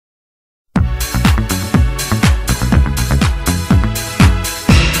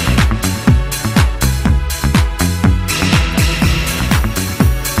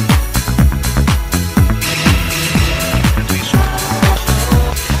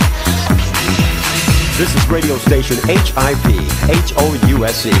This is radio station HIP-HOUSE.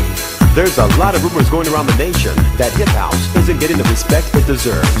 There's a lot of rumors going around the nation that hip house isn't getting the respect it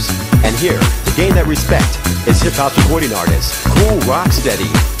deserves. And here, to gain that respect, is hip house recording artists Kool, Rocksteady,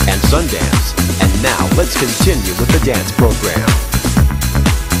 and Sundance. And now, let's continue with the dance program.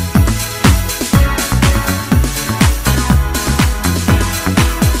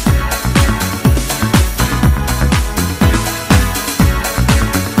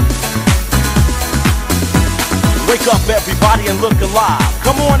 Wake up everybody and look alive.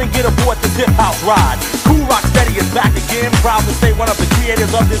 Come on and get aboard this hip house ride. Kool Rocksteady is back again, proud to say one of the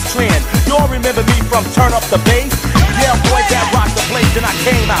creators of this trend. Y'all remember me from Turn Up the Bass? Yeah, boy, that rocked the place, and I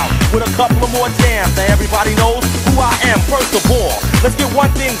came out with a couple of more jams. Now everybody knows who I am. First of all, let's get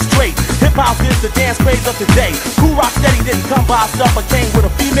one thing straight. Hip house is the dance craze of today. Kool Rocksteady didn't come by himself, but came with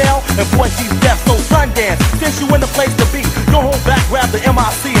a female, and boy, she's deaf. So Sundance, since you in the place to be, don't hold back, grab the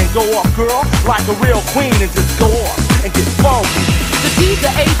MIC and go off, girl, like a real queen, and just go off and get funky. The D, the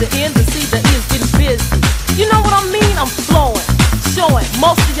A, the N, the C, the E is getting busy. You know what I mean? I'm flowing, showing.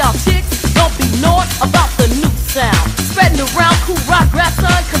 Most of y'all chicks don't be knowing about the new sound. Spreading around Kool Rock rap,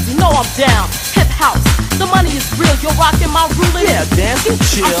 son, cause you know I'm down. Hip house, the money is real. You're rocking my ruler. Yeah, dance and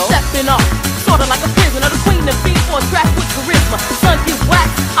chill. I'm stepping up, sorta like a prisoner. The queen and fiend for a track with charisma. Son, get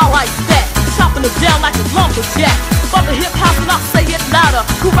whacked, I like that. Chopping them down like a lumberjack. But the hip hop and I'll say it louder.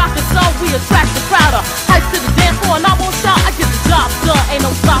 Kool Rock the song, we attract the crowder. Hype to the dance floor and I won't shout. I get the job done, ain't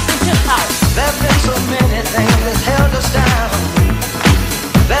no stopping hip house. There've been so many things that held us down.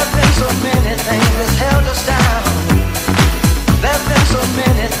 There've been so many things that held us down. There've been so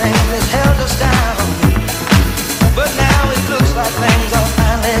many things that held us down. But now it looks like things are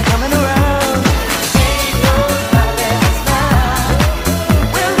finally coming around.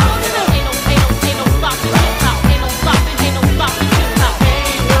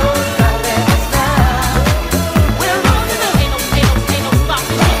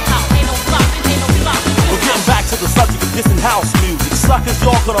 House music, suckers,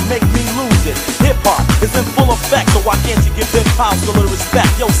 y'all gonna make me lose it. Hip hop is in full effect, so why can't you give hip house a little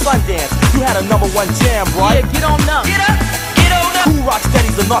respect? Yo, Sundance, you had a #1 jam, right? Yeah, get on up. Get up, get on up. Kool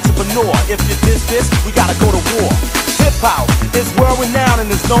Rocksteady's an entrepreneur. If you diss this, we gotta go to war. Hip house is world renowned and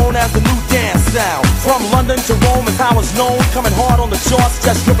is known as the new dance sound. From London to Rome is how it's known, coming hard on the charts,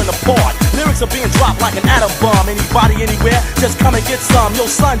 just ripping apart. Lyrics are being dropped like an atom bomb. Anybody, anywhere, just come and get some. Yo,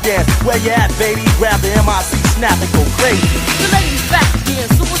 Sundance, where you at, baby? Grab the MIC, snap and go crazy. The ladies back again,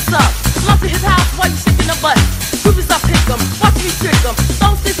 so what's up? Love to his house while you shaking the butt. Groupies, I pick 'em, watch me trick 'em.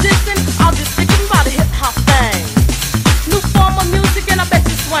 Don't sit dissing, I'll just stick 'em by the hip hop thing. New form of music and I bet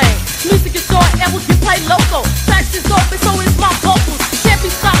you swing. Music is short and we can play local. Tracks is open, so is my vocals. Can't be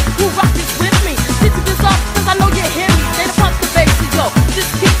stopped, Kool Rock is with me. Sit to this up, cause I know you hear me. They done pump the bass, yo,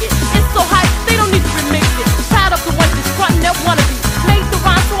 just kick it. It's so hype, they don't need to remix it. Tired of the ones that's frontin' that wannabe. Made the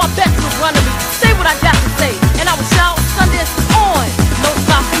rhyme, so I bet you're running me. Say what I got to say, and I will shout, Sundance is on. No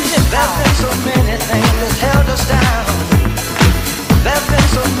stopping hip There've hop. been so many things that held us down. There've been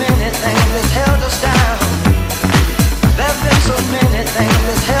so many things that held us down. There've been so many things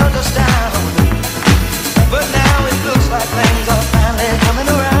that held us down. But now it looks like things are finally coming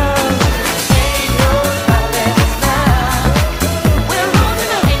around.